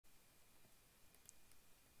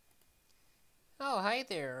Oh, hi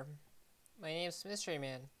there. My name's Mystery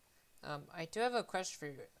Man. I do have a question for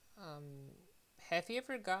you. Have you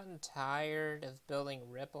ever gotten tired of building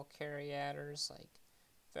ripple carry adders? Like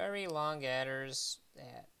very long adders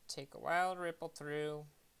that take a while to ripple through,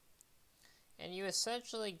 and you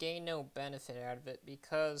essentially gain no benefit out of it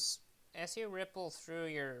because as you ripple through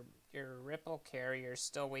your ripple carry, you're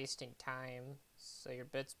still wasting time, so your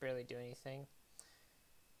bits barely do anything.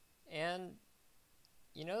 And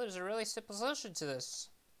there's a really simple solution to this.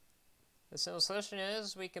 The simple solution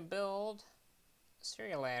is we can build a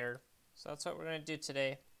serial ladder. So that's what we're going to do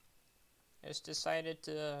today. I just decided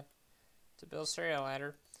to build a serial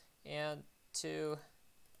ladder and to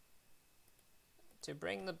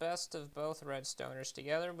bring the best of both redstoners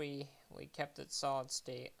together. We kept it solid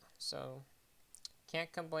state, so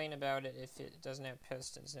can't complain about it if it doesn't have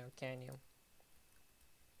pistons now, can you?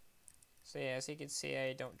 So yeah, as you can see,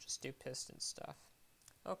 I don't just do piston stuff.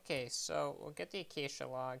 Okay, so we'll get the acacia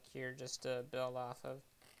log here just to build off of.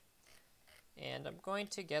 And I'm going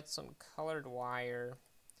to get some colored wire.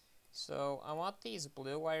 So I want these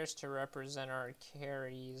blue wires to represent our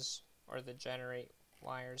carries, or the generate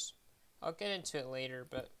wires. I'll get into it later,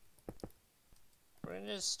 but we're going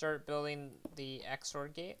to just start building the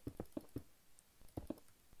Xor Gate.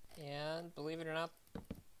 And believe it or not,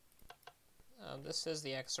 this is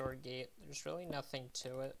the Xor Gate. There's really nothing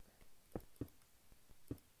to it.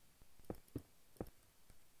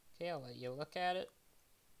 Okay, I'll let you look at it.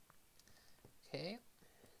 Okay,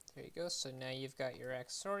 there you go. So now you've got your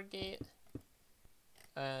Xor Gate.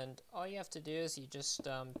 And all you have to do is you just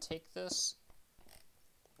take this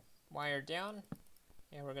wire down,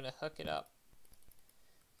 and we're going to hook it up.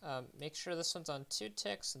 Make sure this one's on 2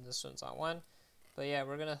 ticks and this one's on 1. But yeah,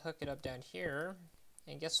 we're going to hook it up down here.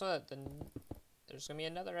 And guess what? Then there's going to be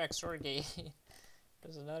another Xor Gate.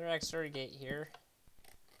 There's another Xor Gate here.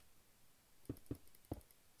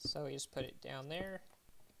 So we just put it down there.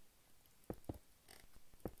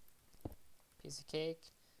 Piece of cake.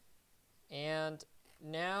 And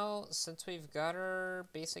now, since we've got our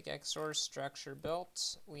basic XOR structure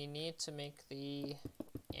built, we need to make the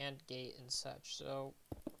AND gate and such. So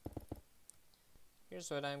here's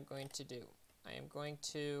what I'm going to do. I am going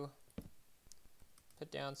to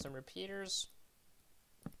put down some repeaters,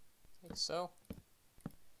 like so.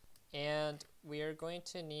 And we are going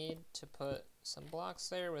to need to put some blocks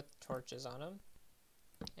there with torches on them.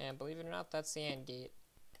 And believe it or not, that's the AND gate.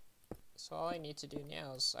 So all I need to do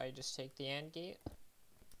now is I just take the AND gate.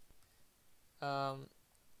 Oh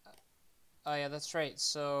yeah, that's right.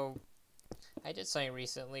 So I did something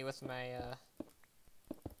recently with my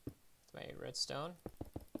redstone.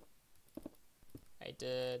 I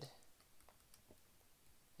did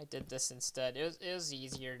this instead. It was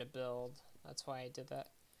easier to build. That's why I did that.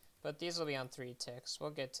 But these will be on 3 ticks.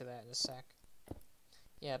 We'll get to that in a sec.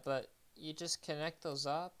 Yeah, but you just connect those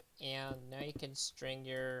up, and now you can string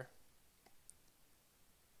your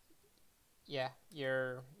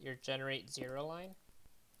generate 0 line.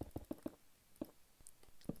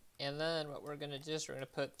 And then what we're going to do is we're going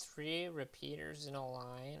to put 3 repeaters in a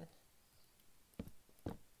line,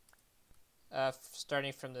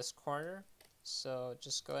 starting from this corner. So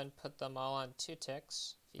just go ahead and put them all on 2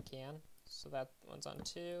 ticks if you can. So that one's on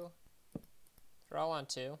 2. They're all on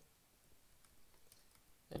 2.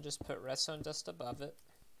 Then just put redstone dust above it.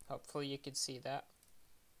 Hopefully you can see that.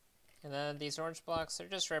 And then these orange blocks, they're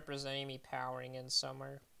just representing me powering in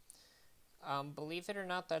somewhere. Believe it or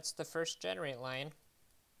not, that's the first generate line.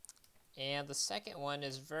 And the second one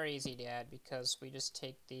is very easy to add because we just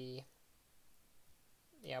take the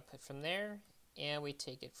output from there and we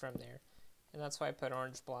take it from there. And that's why I put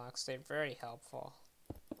orange blocks. They're very helpful.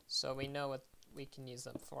 So we know what we can use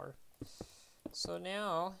them for. So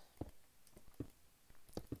now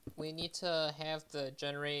we need to have the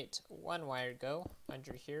generate 1 wire go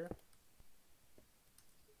under here.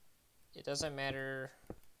 It doesn't matter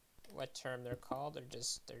what term they're called,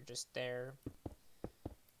 they're just there.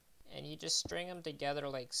 And you just string them together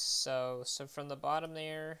like so. So from the bottom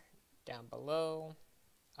there, down below,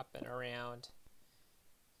 up and around.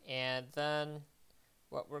 And then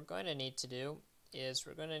what we're going to need to do is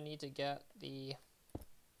we're going to need to get the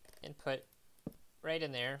input right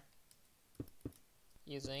in there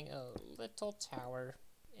using a little tower.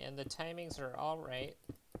 And the timings are all right.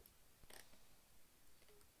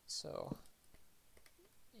 So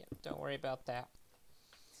yeah, don't worry about that.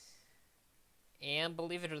 And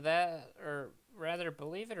believe it or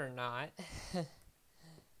not,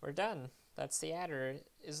 we're done. That's the adder.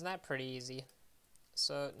 Isn't that pretty easy?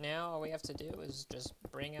 So now all we have to do is just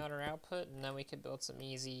bring out our output, and then we can build some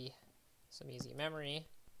easy memory.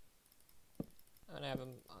 I'm gonna have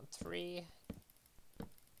them on 3.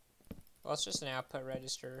 Well, it's just an output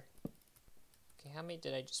register. Okay, how many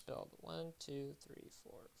did I just build? 1, 2, 3,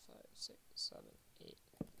 4, 5, 6, 7, 8.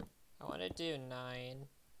 I want to do 9.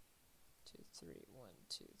 2, 3, 1,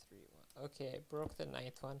 2, 3, 1. Okay, I broke the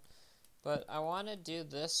 9th one. But I want to do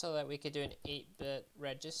this so that we could do an 8-bit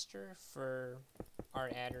register for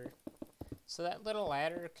our adder. So that little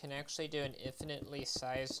adder can actually do an infinitely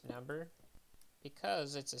sized number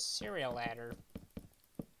because it's a serial adder,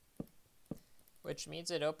 which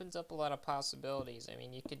means it opens up a lot of possibilities. I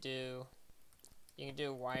mean, you can do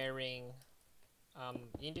wiring.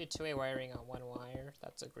 You can do two-way wiring on one wire.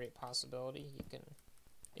 That's a great possibility.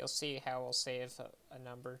 You'll see how we'll save a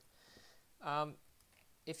number.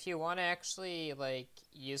 If you want to actually like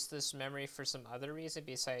use this memory for some other reason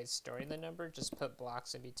besides storing the number, just put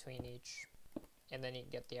blocks in between each, and then you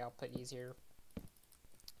can get the output easier.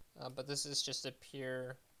 But this is just a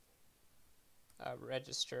pure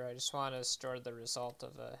register. I just want to store the result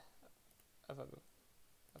of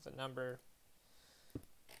a number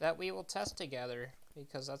that we will test together,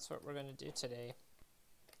 because that's what we're going to do today.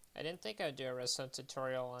 I didn't think I'd do a redstone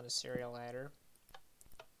tutorial on a serial adder,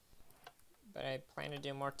 but I plan to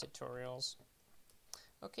do more tutorials.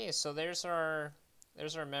 Okay, so there's our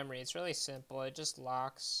memory. It's really simple. It just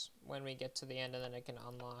locks when we get to the end, and then I can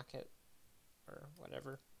unlock it or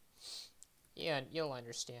whatever. Yeah, you'll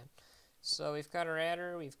understand. So we've got our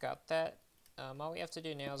adder, we've got that. All we have to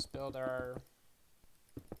do now is build our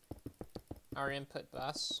input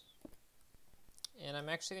bus. And I'm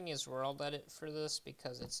actually going to use world edit for this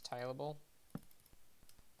because it's tileable.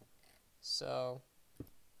 So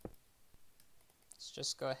let's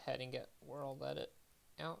just go ahead and get world edit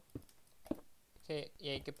out. Okay,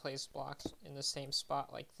 yeah, you could place blocks in the same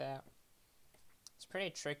spot like that. It's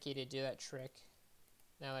pretty tricky to do that trick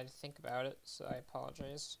now that I think about it, so I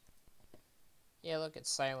apologize. Yeah, look,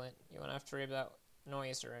 it's silent. You won't have to worry about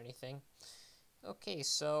noise or anything. Okay,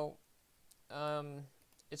 so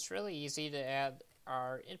it's really easy to add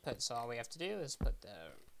our input, so all we have to do is put the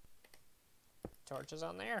torches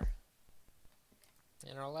on there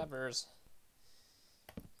and our levers.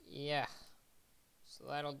 Yeah, so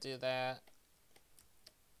that'll do that.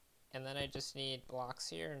 And then I just need blocks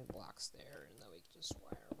here and blocks there, and then we can just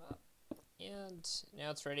wire them up. And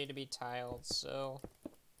now it's ready to be tiled, so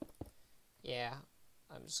yeah,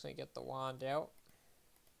 I'm just going to get the wand out.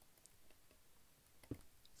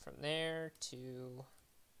 From there to,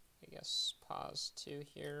 I guess, pause 2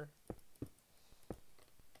 here.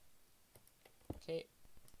 Okay.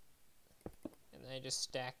 And then I just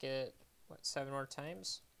stack it, what, 7 more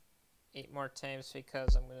times? 8 more times,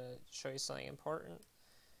 because I'm going to show you something important.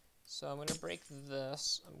 So I'm going to break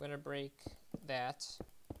this, I'm going to break that,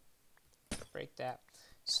 break that.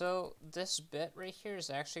 So this bit right here is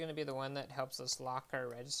actually going to be the one that helps us lock our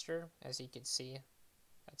register, as you can see.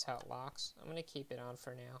 That's how it locks. I'm going to keep it on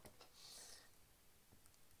for now.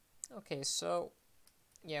 Okay, so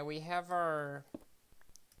yeah, we have our,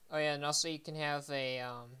 oh yeah, and also you can have a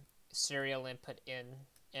serial input in,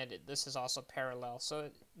 and this is also parallel. So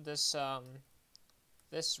this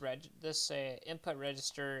input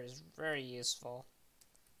register is very useful.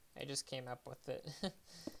 I just came up with it,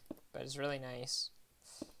 but it's really nice.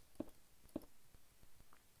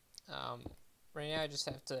 Right now I just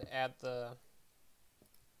have to add a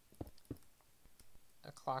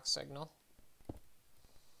clock signal.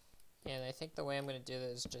 And I think the way I'm going to do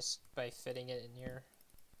this is just by fitting it in here.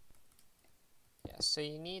 Yeah, so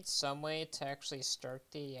you need some way to actually start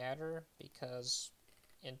the adder, because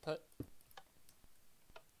input.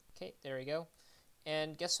 Okay, there we go.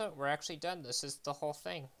 And guess what? We're actually done. This is the whole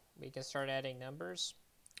thing. We can start adding numbers.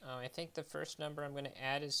 I think the first number I'm going to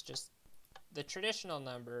add is just the traditional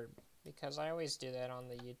number, because I always do that on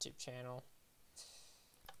the YouTube channel.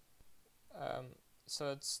 So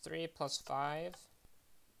it's 3 plus 5.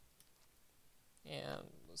 And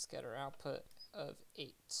let's get our output of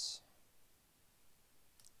 8.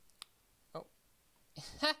 Oh.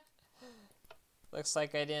 Looks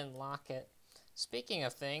like I didn't lock it. Speaking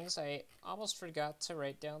of things, I almost forgot to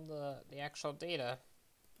write down the actual data,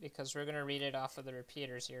 because we're going to read it off of the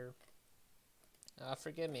repeaters here.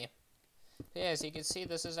 Forgive me. But yeah, as you can see,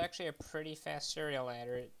 this is actually a pretty fast serial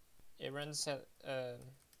adder. It runs at,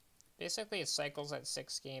 basically it cycles at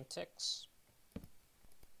 6 game ticks,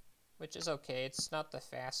 which is okay. It's not the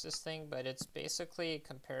fastest thing, but it's basically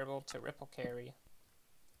comparable to ripple carry,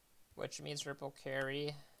 which means ripple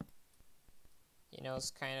carry, you know, it's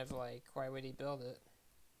kind of like, why would he build it?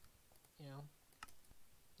 You know,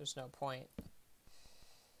 there's no point.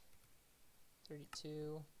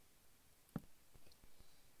 32.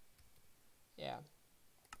 Yeah.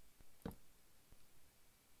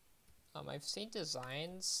 I've seen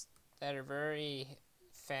designs that are very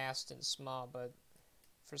fast and small, but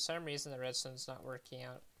for some reason the redstone's not working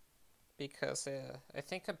out because I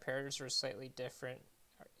think comparators were slightly different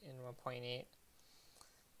in 1.8.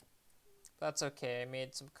 That's okay, I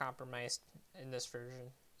made some compromise in this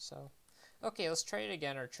version. So, okay, let's try it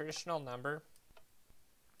again. Our traditional number.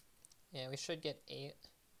 Yeah, we should get 8.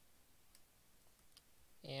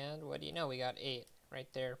 And what do you know? We got 8 right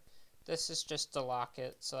there. This is just to lock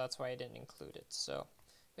it, so that's why I didn't include it. So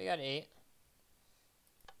we got 8.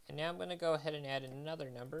 And now I'm going to go ahead and add another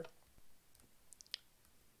number.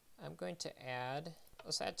 I'm going to add,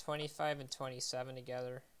 let's add 25 and 27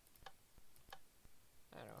 together.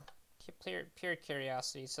 I don't know, pure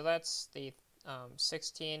curiosity. So that's the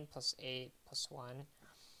 16 plus 8 plus 1.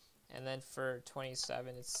 And then for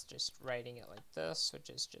 27, it's just writing it like this, which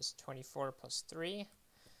is just 24 plus 3.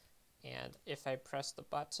 And if I press the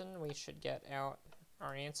button, we should get out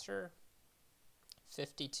our answer.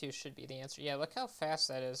 52 should be the answer. Yeah, look how fast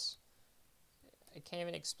that is. I can't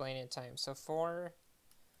even explain it in time. So 4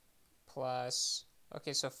 plus,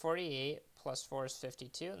 okay, so 48 plus 4 is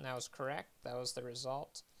 52, and that was correct. That was the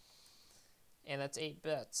result. And that's 8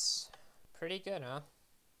 bits. Pretty good, huh?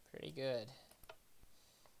 Pretty good.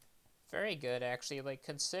 Very good, actually. Like,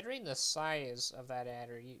 considering the size of that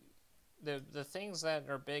adder, the things that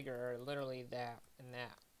are bigger are literally that and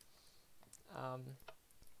that.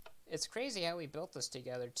 It's crazy how we built this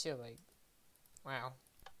together too. Like, wow.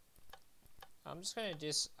 I'm just gonna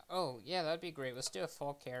do. Oh yeah, that'd be great. Let's do a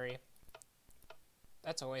full carry.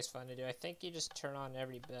 That's always fun to do. I think you just turn on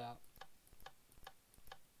every bit.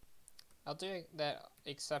 I'll do that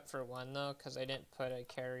except for one though, because I didn't put a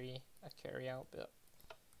carry out bit.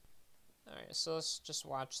 All right, so let's just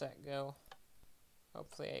watch that go.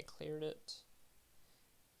 Hopefully I cleared it.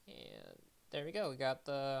 And there we go. We got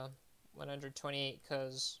the 128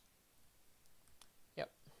 because, yep.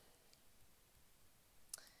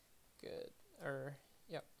 Good.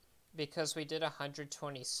 Yep. Because we did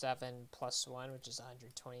 127 plus 1, which is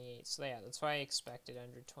 128. So yeah, that's why I expected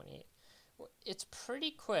 128. It's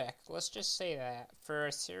pretty quick. Let's just say that. For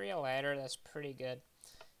a serial adder, that's pretty good.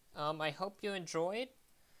 I hope you enjoyed.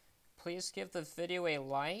 Please give the video a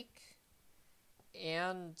like.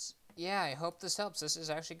 And yeah, I hope this helps. This is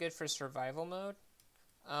actually good for survival mode.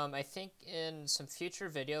 I think in some future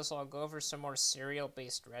videos I'll go over some more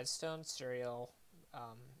serial-based redstone, serial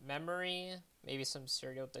memory, maybe some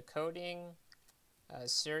serial decoding,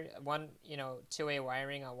 two-way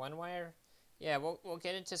wiring on one wire. Yeah, we'll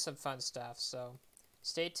get into some fun stuff. So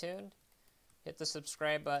stay tuned. Hit the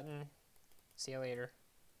subscribe button. See you later.